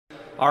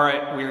All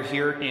right, we're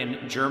here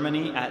in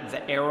Germany at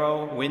the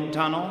Aero wind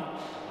tunnel,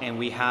 and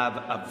we have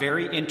a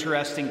very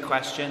interesting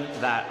question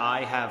that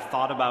I have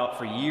thought about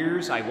for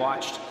years. I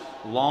watched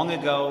long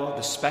ago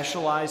the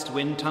specialized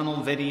wind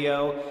tunnel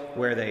video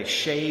where they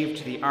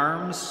shaved the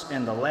arms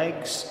and the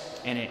legs,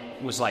 and it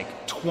was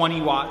like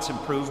 20 watts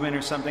improvement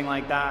or something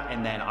like that.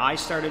 And then I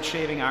started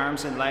shaving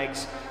arms and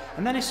legs,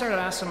 and then I started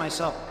asking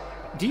myself,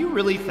 do you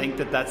really think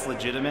that that's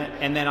legitimate?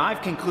 And then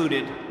I've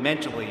concluded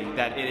mentally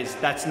that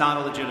that's not a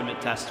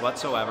legitimate test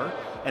whatsoever,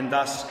 and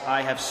thus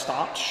I have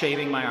stopped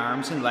shaving my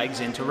arms and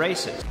legs into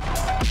races.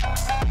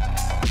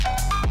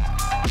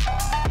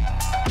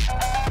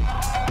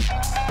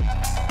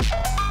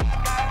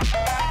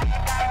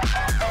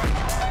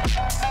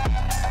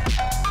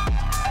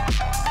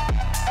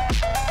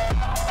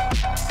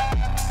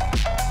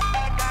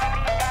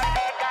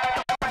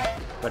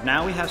 But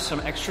now we have some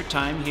extra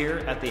time here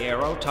at the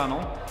Aero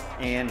tunnel,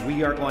 and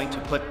we are going to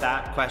put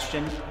that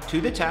question to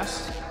the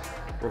test.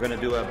 We're going to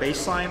do a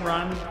baseline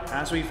run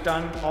as we've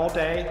done all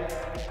day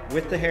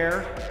with the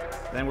hair.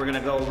 Then we're going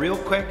to go real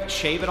quick,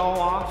 shave it all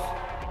off,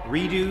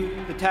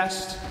 redo the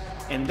test,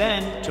 and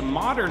then to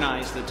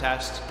modernize the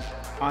test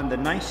on the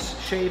nice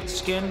shaved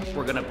skin,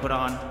 we're going to put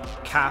on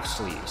calf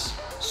sleeves.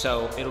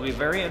 So it'll be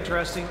very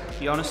interesting.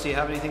 Jonas, do you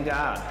have anything to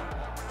add?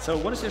 So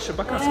what is your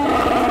Chewbacca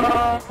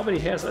scale? How many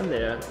hairs in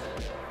there?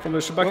 From the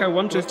Chewbacca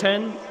 1 to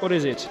 10, what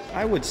is it?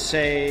 I would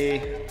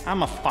say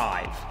I'm a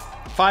 5.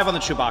 5 on the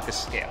Chewbacca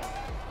scale.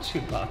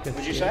 Chewbacca.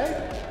 Would you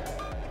say?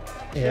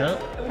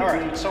 Yeah. All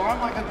right, so I'm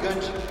like a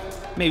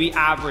good, maybe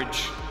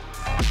average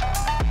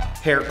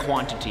hair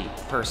quantity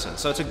person.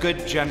 So it's a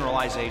good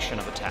generalization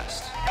of a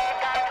test.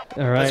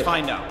 All right. Let's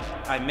find out.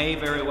 I may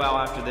very well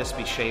after this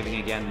be shaving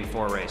again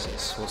before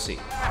races. We'll see.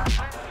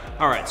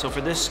 All right, so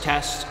for this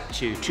test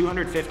to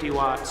 250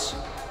 watts,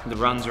 the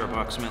runs are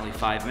approximately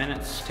 5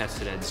 minutes,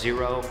 tested at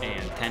 0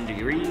 and 10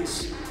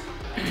 degrees.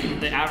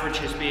 The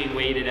average is being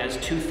weighted as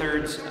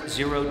 2/3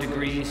 0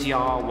 degrees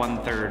yaw,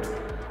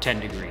 1/3 10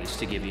 degrees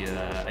to give you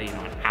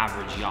an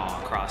average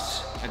yaw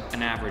across,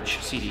 an average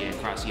CDA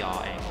across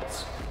yaw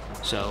angles.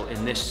 So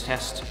in this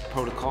test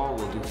protocol,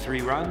 we'll do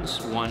 3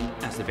 runs, 1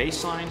 as the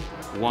baseline,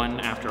 1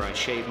 after I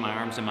shave my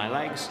arms and my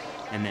legs,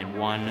 and then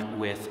 1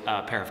 with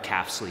a pair of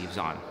calf sleeves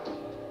on.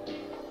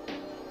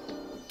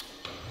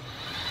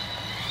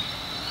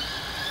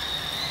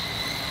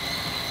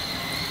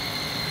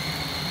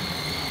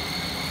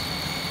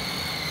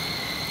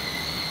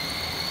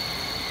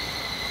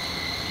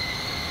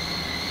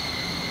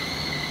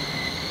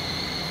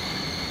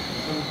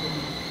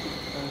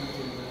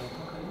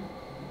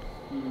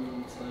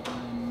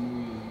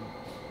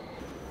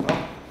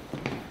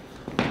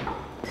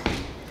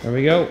 There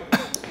we go.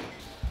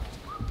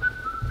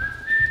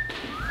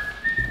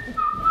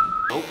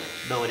 Oh,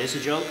 though it is a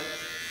joke,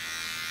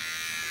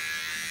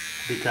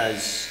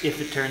 because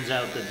if it turns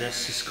out that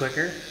this is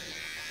quicker,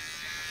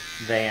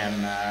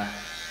 then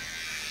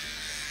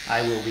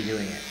I will be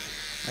doing it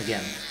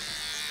again.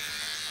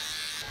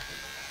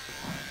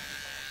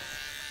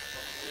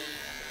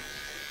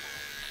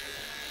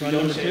 Run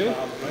number 2?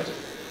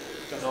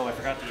 No, I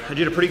forgot I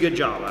did a pretty good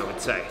job, I would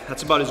say.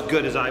 That's about as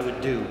good as I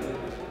would do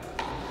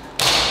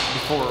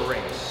before a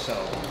race, so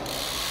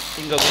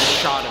you can go get a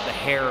shot of the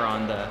hair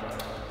on the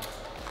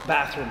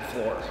bathroom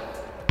floor.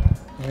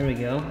 There we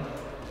go.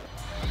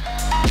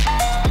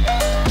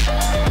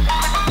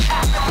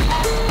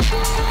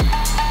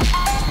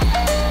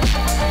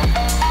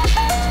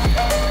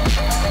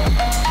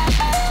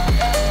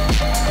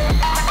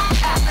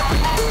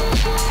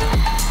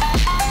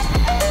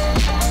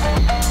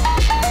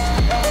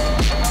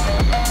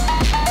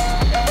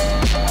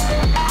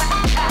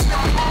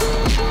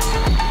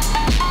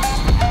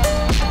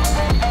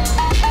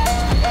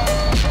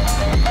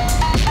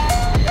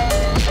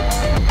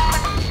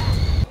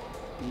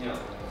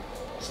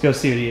 Let's go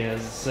see what he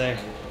has to say.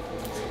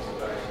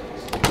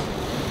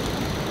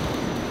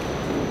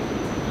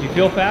 Did you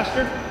feel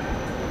faster?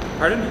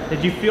 Pardon?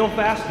 Did you feel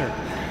faster?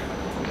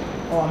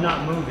 Oh, I'm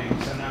not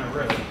moving, so not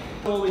really.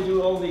 Well, we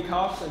do all the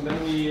calves and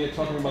then we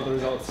talking about the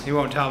results. You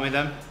won't tell me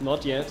them?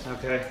 Not yet.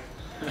 Okay.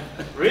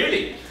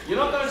 Really? You're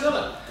not gonna tell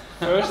it?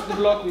 First the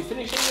block, we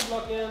finishing the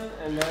block in,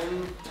 and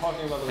then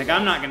talking about the Like, results.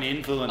 I'm not going to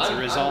influence the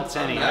results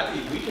I'm anyway.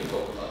 happy we can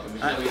talk about them.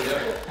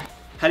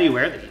 How do you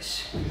wear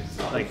these?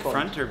 Like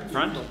front or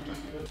front?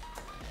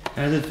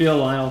 How does it feel,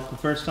 Lionel? The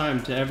first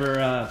time to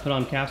ever put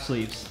on calf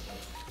sleeves.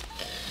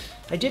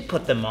 I did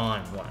put them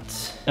on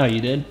once. Oh,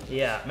 you did?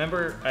 Yeah,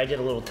 remember I did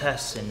a little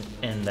test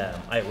and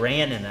I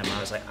ran in them. I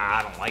was like,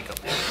 I don't like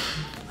them.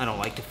 I don't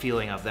like the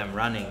feeling of them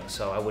running,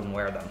 so I wouldn't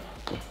wear them.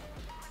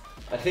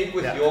 I think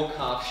with your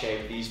calf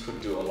shape, these could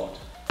do a lot.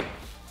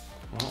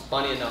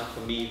 Funny enough,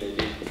 for me, they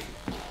did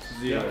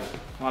 0.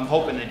 Well, I'm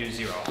hoping they do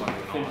 0, if I'm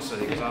being honest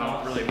with you, because I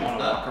don't really want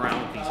to walk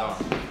around with these on.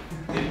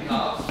 Thin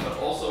calves, but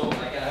also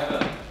like I have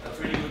a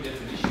pretty good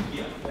definition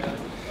here.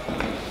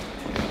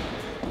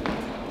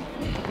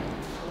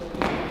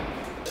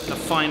 The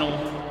final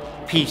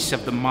piece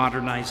of the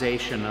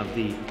modernization of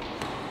the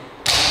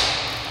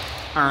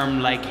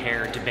arm leg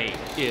hair debate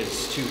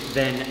is to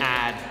then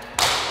add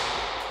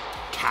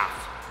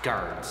calf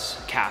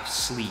guards, calf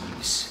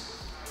sleeves.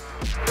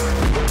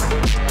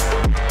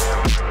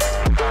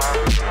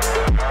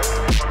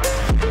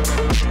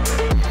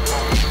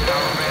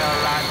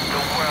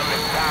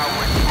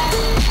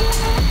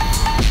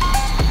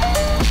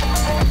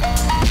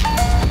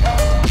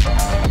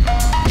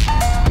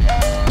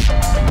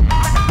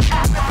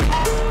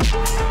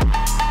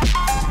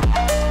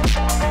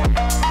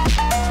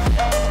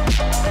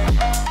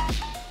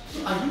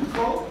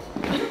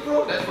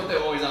 That's what they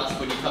always ask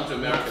when you come to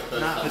America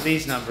first Not time. with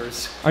these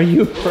numbers. Are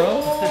you a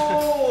pro?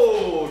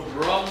 Oh,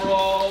 drum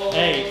roll.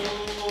 Hey,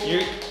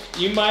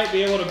 you might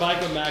be able to bike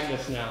with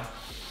Magnus now.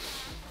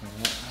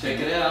 Check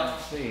it out.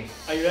 Let's see.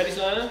 Are you ready,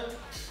 Lionel?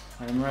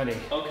 I'm ready.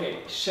 Okay,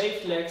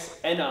 shaved legs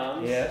and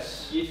arms.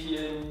 Yes. Give you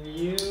a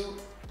new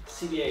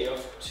CDA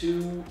of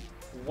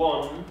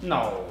 2-1.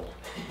 No.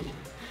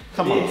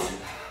 Come on. It's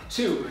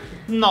 2.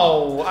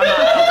 No. I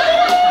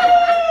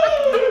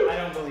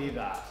don't believe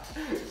that.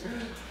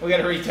 We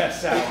gotta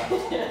retest that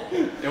one.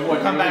 And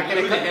We'll come back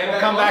in a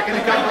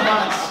couple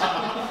months.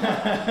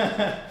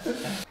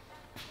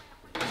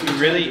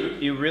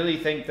 You really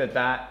think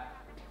that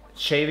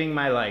shaving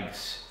my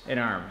legs and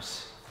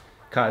arms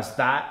caused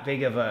that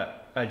big of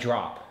a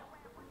drop?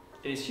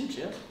 It is huge,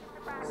 yeah?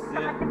 All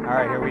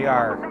right, here we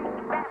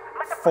are.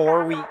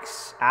 4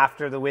 weeks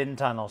after the wind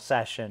tunnel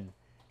session,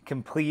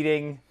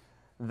 completing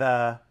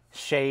the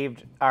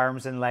shaved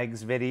arms and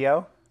legs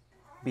video.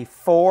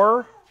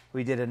 Before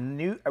we did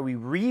we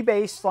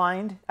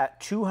re-baselined at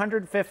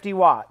 250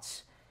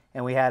 watts,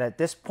 and we had at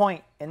this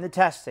point in the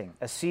testing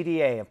a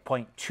CDA of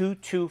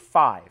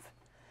 0.225.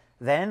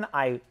 Then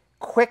I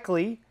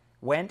quickly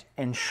went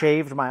and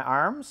shaved my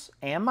arms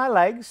and my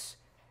legs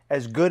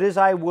as good as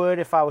I would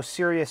if I was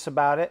serious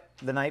about it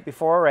the night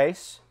before a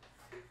race.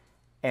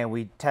 And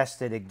we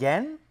tested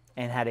again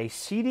and had a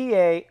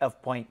CDA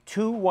of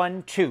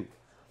 0.212.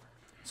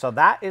 So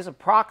that is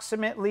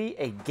approximately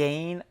a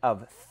gain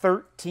of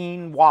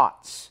 13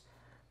 watts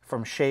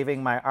from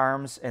shaving my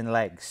arms and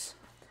legs.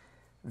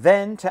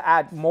 Then, to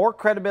add more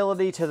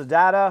credibility to the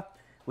data,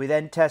 we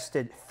then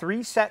tested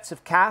 3 sets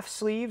of calf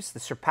sleeves, the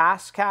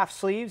Surpass calf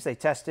sleeves. They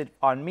tested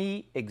on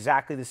me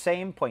exactly the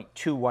same,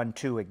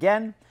 0.212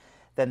 again.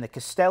 Then the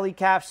Castelli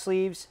calf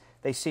sleeves,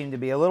 they seem to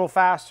be a little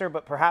faster,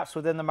 but perhaps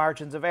within the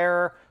margins of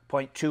error,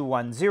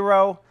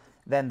 0.210.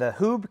 Then the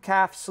Hoob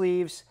calf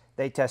sleeves,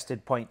 they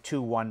tested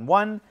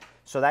 0.211.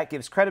 So that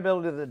gives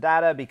credibility to the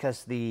data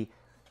because the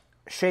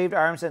shaved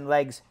arms and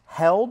legs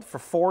held for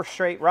 4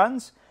 straight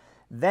runs.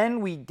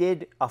 Then we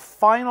did a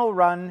final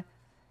run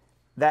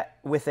that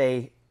with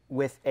a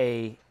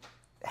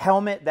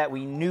helmet that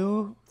we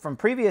knew from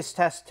previous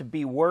tests to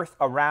be worth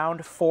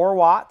around 4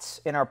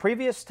 watts in our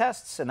previous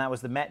tests, and that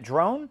was the Met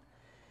drone.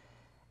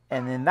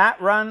 And in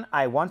that run,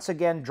 I once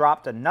again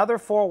dropped another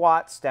 4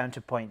 watts down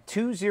to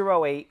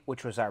 0.208,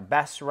 which was our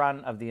best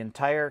run of the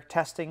entire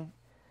testing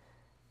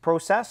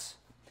process.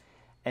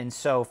 And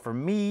so for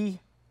me,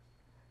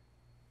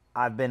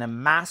 I've been a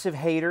massive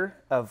hater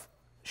of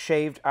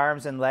shaved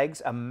arms and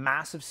legs, a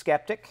massive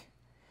skeptic.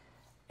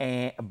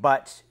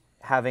 But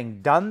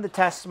having done the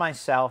tests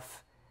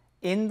myself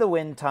in the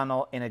wind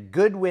tunnel, in a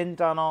good wind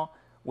tunnel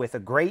with a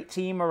great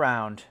team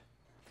around,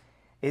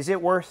 is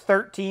it worth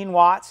 13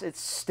 watts? It's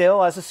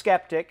still, as a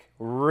skeptic,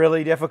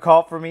 really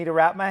difficult for me to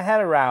wrap my head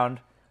around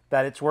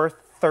that it's worth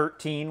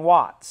 13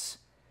 watts.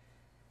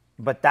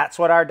 But that's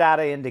what our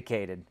data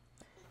indicated.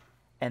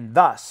 And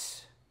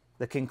thus,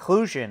 the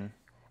conclusion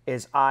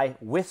is I,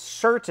 with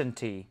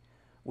certainty,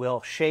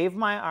 will shave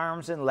my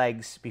arms and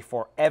legs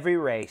before every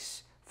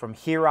race from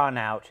here on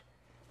out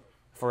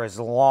for as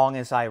long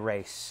as I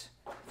race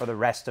for the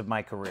rest of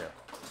my career.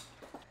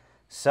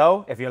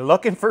 So, if you're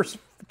looking for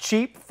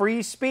cheap,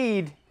 free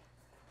speed,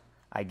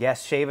 I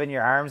guess shaving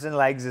your arms and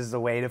legs is the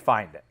way to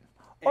find it.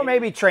 Or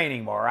maybe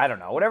training more, I don't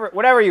know,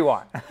 whatever you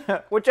want.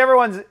 Whichever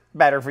one's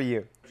better for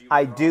you.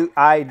 I do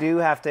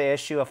have to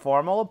issue a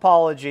formal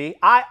apology.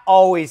 I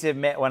always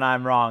admit when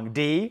I'm wrong.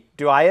 D,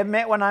 do I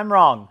admit when I'm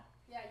wrong?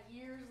 Yeah,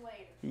 years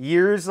later.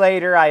 Years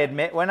later, I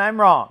admit when I'm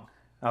wrong,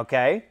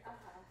 okay?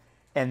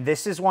 And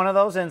this is one of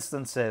those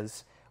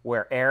instances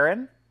where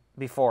Aaron,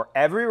 before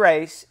every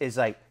race, is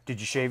like, did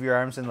you shave your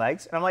arms and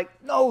legs? And I'm like,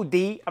 no,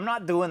 D, I'm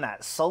not doing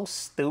that. So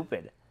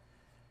stupid.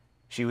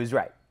 She was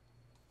right.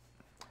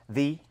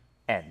 The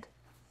end.